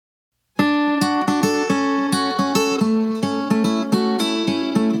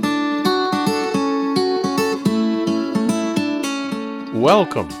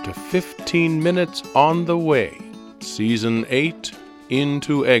Welcome to 15 Minutes on the Way, Season 8,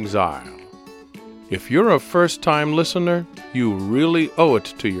 Into Exile. If you're a first-time listener, you really owe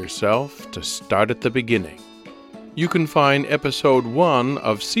it to yourself to start at the beginning. You can find Episode 1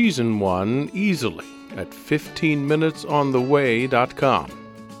 of Season 1 easily at 15minutesontheway.com.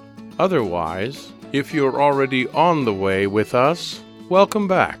 Otherwise, if you're already on the way with us, welcome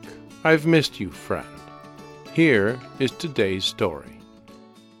back. I've missed you, friend. Here is today's story.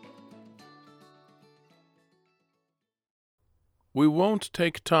 We won't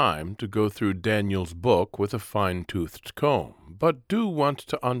take time to go through Daniel's book with a fine-toothed comb, but do want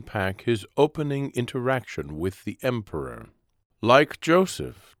to unpack his opening interaction with the emperor. Like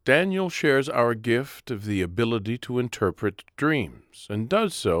Joseph, Daniel shares our gift of the ability to interpret dreams, and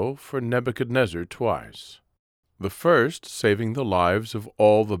does so for Nebuchadnezzar twice. The first saving the lives of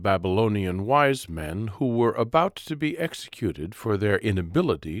all the Babylonian wise men who were about to be executed for their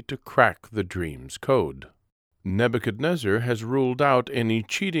inability to crack the dream's code. Nebuchadnezzar has ruled out any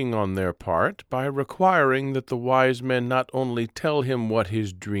cheating on their part by requiring that the wise men not only tell him what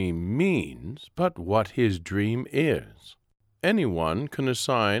his dream means, but what his dream is. Anyone can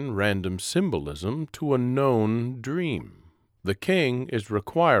assign random symbolism to a known dream. The king is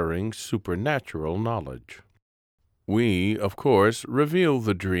requiring supernatural knowledge. We, of course, reveal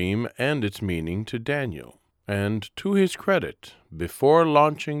the dream and its meaning to Daniel, and to his credit, before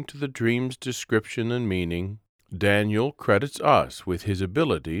launching to the dream's description and meaning, Daniel credits us with his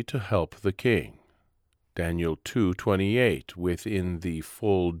ability to help the king. Daniel 2:28 within the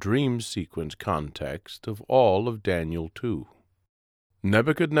full dream sequence context of all of Daniel 2.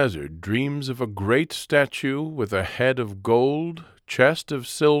 Nebuchadnezzar dreams of a great statue with a head of gold, chest of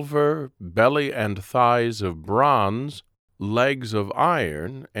silver, belly and thighs of bronze, legs of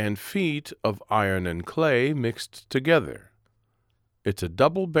iron, and feet of iron and clay mixed together. It's a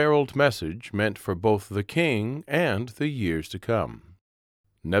double-barreled message meant for both the king and the years to come.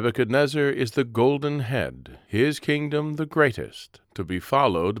 Nebuchadnezzar is the golden head, his kingdom the greatest, to be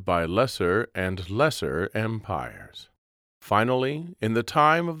followed by lesser and lesser empires. Finally, in the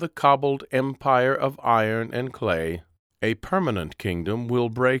time of the cobbled empire of iron and clay, a permanent kingdom will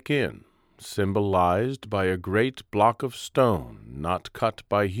break in, symbolized by a great block of stone not cut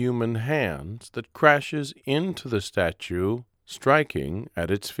by human hands that crashes into the statue, striking at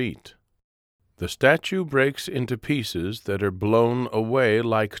its feet. The statue breaks into pieces that are blown away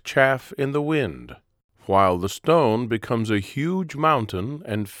like chaff in the wind, while the stone becomes a huge mountain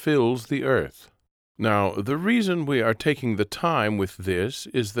and fills the earth. Now, the reason we are taking the time with this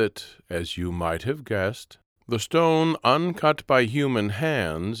is that, as you might have guessed, the stone uncut by human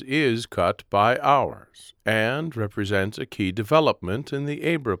hands is cut by ours, and represents a key development in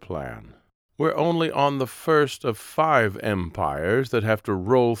the Abra plan. We're only on the first of 5 empires that have to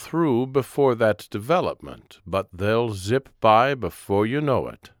roll through before that development, but they'll zip by before you know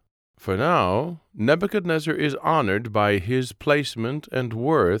it. For now, Nebuchadnezzar is honored by his placement and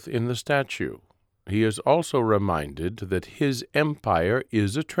worth in the statue. He is also reminded that his empire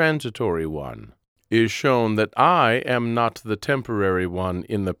is a transitory one, is shown that I am not the temporary one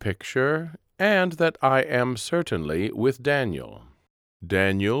in the picture, and that I am certainly with Daniel.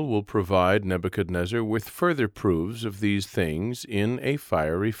 Daniel will provide Nebuchadnezzar with further proofs of these things in a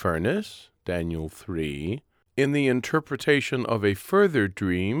fiery furnace, Daniel 3, in the interpretation of a further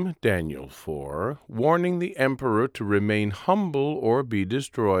dream, Daniel 4, warning the emperor to remain humble or be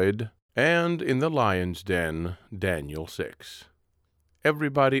destroyed, and in the lion's den, Daniel 6.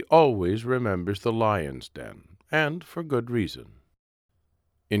 Everybody always remembers the lion's den, and for good reason.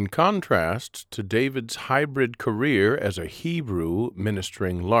 In contrast to David's hybrid career as a Hebrew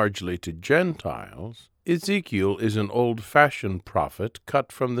ministering largely to Gentiles, Ezekiel is an old-fashioned prophet cut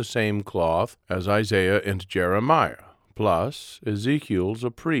from the same cloth as Isaiah and Jeremiah, plus Ezekiel's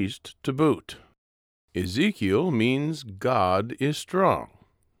a priest to boot. Ezekiel means God is strong.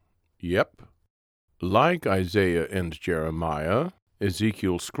 Yep. Like Isaiah and Jeremiah,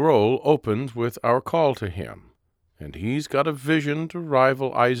 Ezekiel's scroll opens with our call to him, and he's got a vision to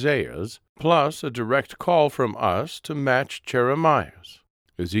rival Isaiah's, plus a direct call from us to match Jeremiah's.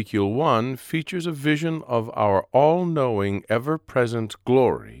 Ezekiel 1 features a vision of our all-knowing, ever-present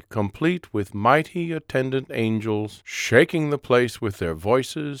glory, complete with mighty attendant angels shaking the place with their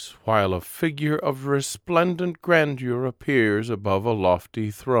voices, while a figure of resplendent grandeur appears above a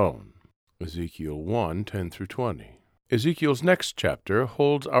lofty throne. Ezekiel 1, 10-20. Ezekiel's next chapter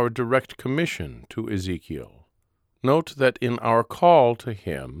holds our direct commission to Ezekiel. Note that in our call to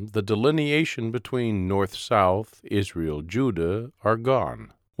him, the delineation between north-south, Israel-Judah are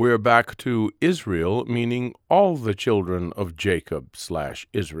gone. We're back to Israel, meaning all the children of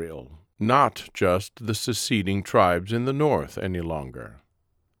Jacob/Israel, not just the seceding tribes in the north any longer.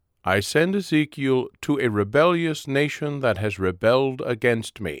 I send Ezekiel to a rebellious nation that has rebelled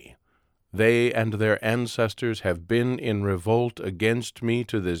against me. They and their ancestors have been in revolt against me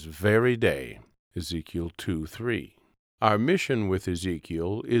to this very day. Ezekiel 2:3. Our mission with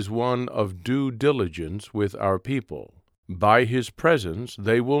Ezekiel is one of due diligence with our people. By his presence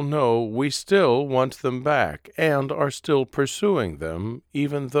they will know we still want them back and are still pursuing them,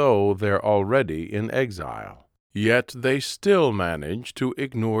 even though they're already in exile. Yet they still manage to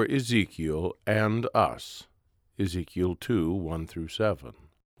ignore Ezekiel and us. Ezekiel 2:1-7.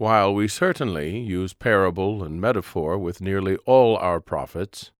 While we certainly use parable and metaphor with nearly all our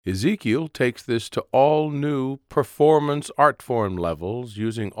prophets, Ezekiel takes this to all new performance art form levels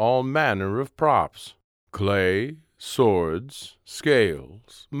using all manner of props. Clay, swords,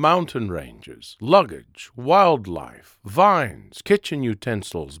 scales, mountain ranges, luggage, wildlife, vines, kitchen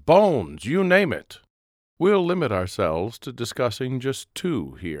utensils, bones, you name it. We'll limit ourselves to discussing just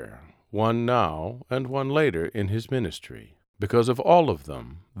two here, one now and one later in his ministry. Because of all of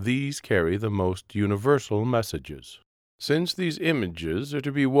them, these carry the most universal messages. Since these images are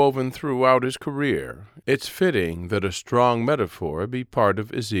to be woven throughout his career, it's fitting that a strong metaphor be part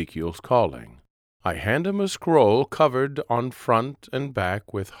of Ezekiel's calling. I hand him a scroll covered on front and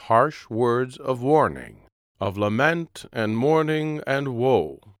back with harsh words of warning, of lament and mourning and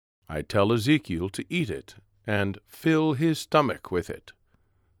woe. I tell Ezekiel to eat it and fill his stomach with it.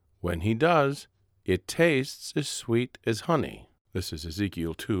 When he does, it tastes as sweet as honey. This is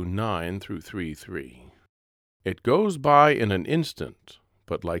Ezekiel 2:9-3:3. It goes by in an instant,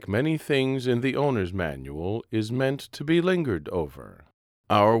 but like many things in the owner's manual, is meant to be lingered over.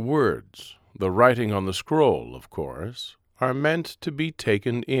 Our words, the writing on the scroll, of course, are meant to be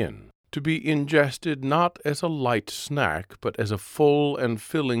taken in, to be ingested not as a light snack, but as a full and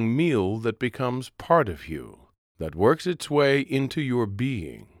filling meal that becomes part of you, that works its way into your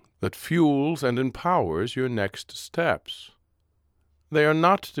being, that fuels and empowers your next steps. They are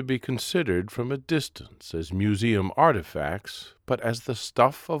not to be considered from a distance as museum artifacts, but as the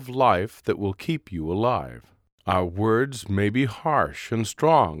stuff of life that will keep you alive. Our words may be harsh and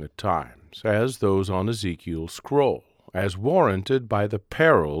strong at times, as those on Ezekiel's scroll, as warranted by the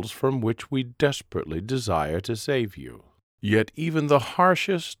perils from which we desperately desire to save you. Yet even the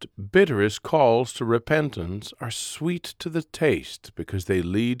harshest, bitterest calls to repentance are sweet to the taste because they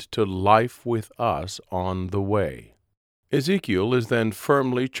lead to life with us on the way. Ezekiel is then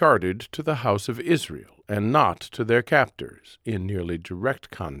firmly charted to the house of Israel and not to their captors, in nearly direct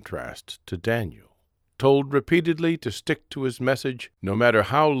contrast to Daniel, told repeatedly to stick to his message no matter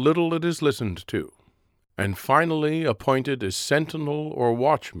how little it is listened to, and finally appointed as sentinel or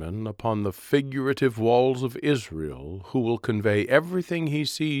watchman upon the figurative walls of Israel, who will convey everything he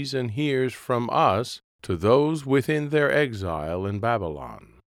sees and hears from us to those within their exile in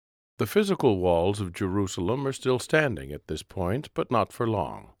Babylon. The physical walls of Jerusalem are still standing at this point, but not for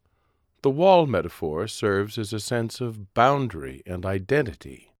long. The wall metaphor serves as a sense of boundary and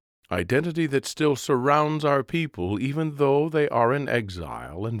identity that still surrounds our people even though they are in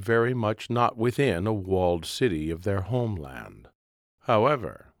exile and very much not within a walled city of their homeland.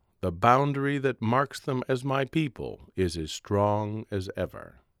 However, the boundary that marks them as my people is as strong as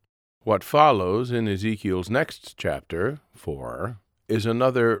ever. What follows in Ezekiel's next chapter, 4, is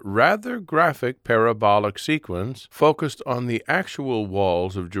another rather graphic parabolic sequence focused on the actual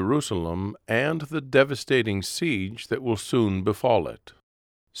walls of Jerusalem and the devastating siege that will soon befall it.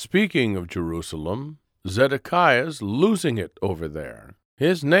 Speaking of Jerusalem, Zedekiah's losing it over there.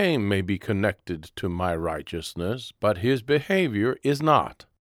 His name may be connected to my righteousness, but his behavior is not.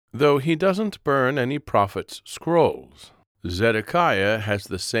 Though he doesn't burn any prophet's scrolls, Zedekiah has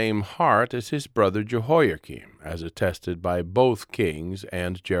the same heart as his brother Jehoiakim, as attested by both kings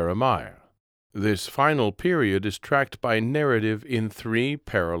and Jeremiah. This final period is tracked by narrative in 3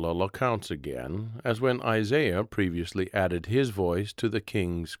 parallel accounts again, as when Isaiah previously added his voice to the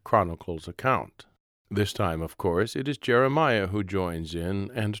King's Chronicles account. This time, of course, it is Jeremiah who joins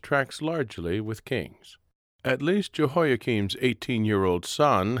in and tracks largely with Kings. At least Jehoiakim's 18-year-old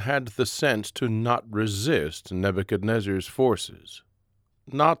son had the sense to not resist Nebuchadnezzar's forces.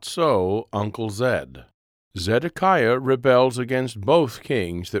 Not so Uncle Zed. Zedekiah rebels against both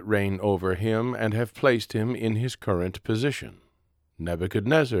kings that reign over him and have placed him in his current position,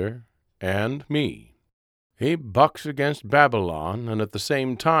 Nebuchadnezzar and me. He bucks against Babylon and at the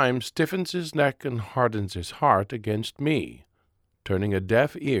same time stiffens his neck and hardens his heart against me, turning a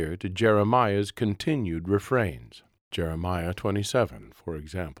deaf ear to Jeremiah's continued refrains. Jeremiah 27, for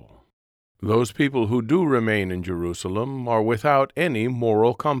example. Those people who do remain in Jerusalem are without any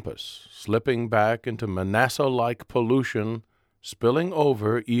moral compass, slipping back into Manasseh-like pollution, spilling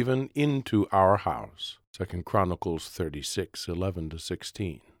over even into our house. 2 Chronicles 36,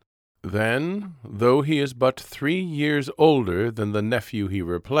 11-16. Then, though he is but 3 years older than the nephew he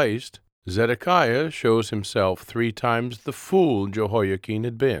replaced, Zedekiah shows himself 3 times the fool Jehoiakim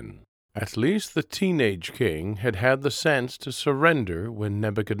had been. At least the teenage king had had the sense to surrender when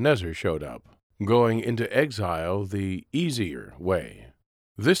Nebuchadnezzar showed up, going into exile the easier way.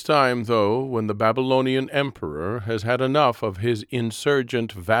 This time, though, when the Babylonian emperor has had enough of his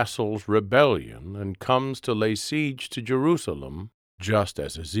insurgent vassal's rebellion and comes to lay siege to Jerusalem, just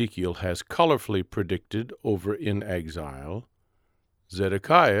as Ezekiel has colorfully predicted over in exile,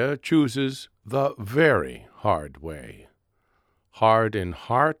 Zedekiah chooses the very hard way. Hard in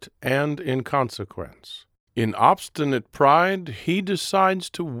heart and in consequence. In obstinate pride, he decides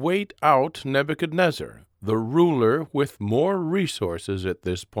to wait out Nebuchadnezzar, the ruler with more resources at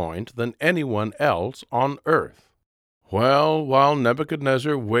this point than anyone else on earth. Well, while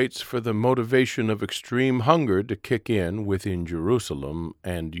Nebuchadnezzar waits for the motivation of extreme hunger to kick in within Jerusalem,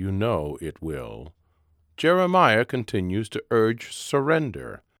 and you know it will, Jeremiah continues to urge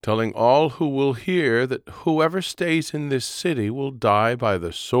surrender, telling all who will hear that whoever stays in this city will die by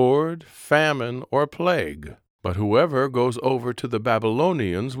the sword, famine, or plague. But whoever goes over to the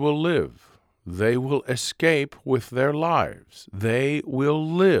Babylonians will live. They will escape with their lives. They will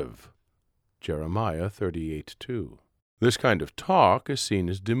live. Jeremiah 38:2. This kind of talk is seen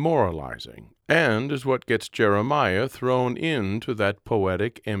as demoralizing, and is what gets Jeremiah thrown into that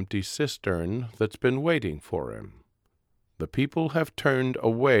poetic empty cistern that's been waiting for him. The people have turned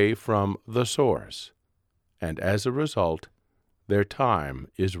away from the source, and as a result, their time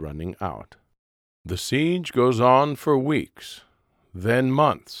is running out. The siege goes on for weeks, then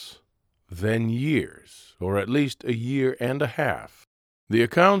months, then years, or at least a year and a half. The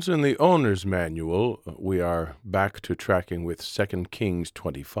accounts in the owner's manual, we are back to tracking with 2 Kings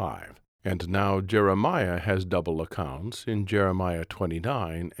 25, and now Jeremiah has double accounts in Jeremiah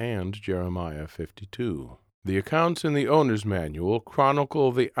 29 and Jeremiah 52. The accounts in the owner's manual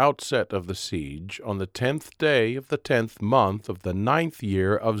chronicle the outset of the siege on the 10th day of the 10th month of the 9th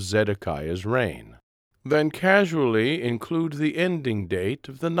year of Zedekiah's reign, then casually include the ending date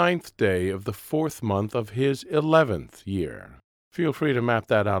of the 9th day of the 4th month of his 11th year. Feel free to map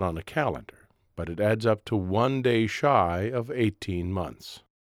that out on a calendar, but it adds up to 1 day shy of 18 months.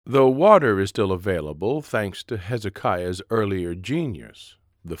 Though water is still available thanks to Hezekiah's earlier genius,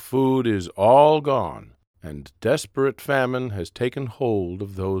 the food is all gone, and desperate famine has taken hold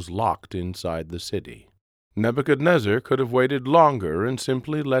of those locked inside the city. Nebuchadnezzar could have waited longer and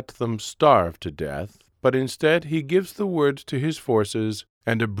simply let them starve to death, but instead he gives the word to his forces,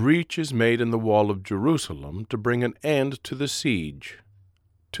 and a breach is made in the wall of Jerusalem to bring an end to the siege,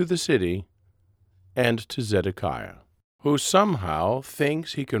 to the city, and to Zedekiah, who somehow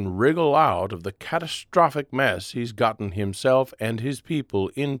thinks he can wriggle out of the catastrophic mess he's gotten himself and his people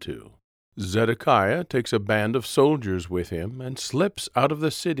into. Zedekiah takes a band of soldiers with him and slips out of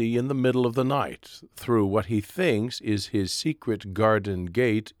the city in the middle of the night through what he thinks is his secret garden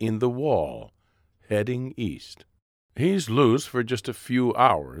gate in the wall, heading east. He's loose for just a few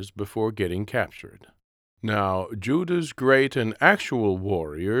hours before getting captured. Now, Judah's great and actual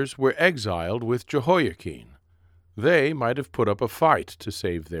warriors were exiled with Jehoiakim. They might have put up a fight to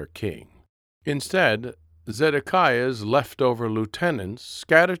save their king. Instead, Zedekiah's leftover lieutenants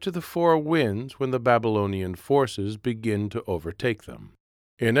scatter to the 4 winds when the Babylonian forces begin to overtake them.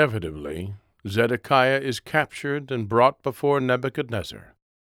 Inevitably, Zedekiah is captured and brought before Nebuchadnezzar.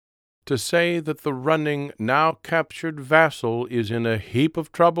 To say that the running, now captured vassal is in a heap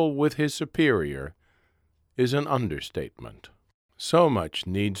of trouble with his superior is an understatement. So much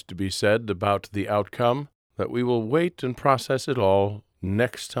needs to be said about the outcome that we will wait and process it all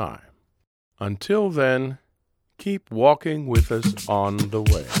next time. Until then, keep walking with us on the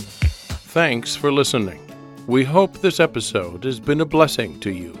way. Thanks for listening. We hope this episode has been a blessing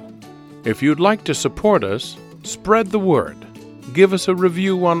to you. If you'd like to support us, spread the word. Give us a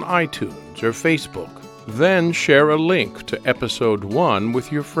review on iTunes or Facebook. Then share a link to Episode 1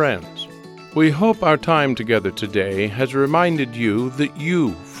 with your friends. We hope our time together today has reminded you that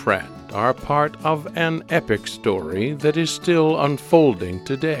you, friend, are part of an epic story that is still unfolding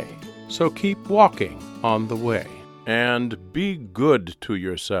today. So keep walking on the way, and be good to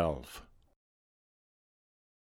yourself.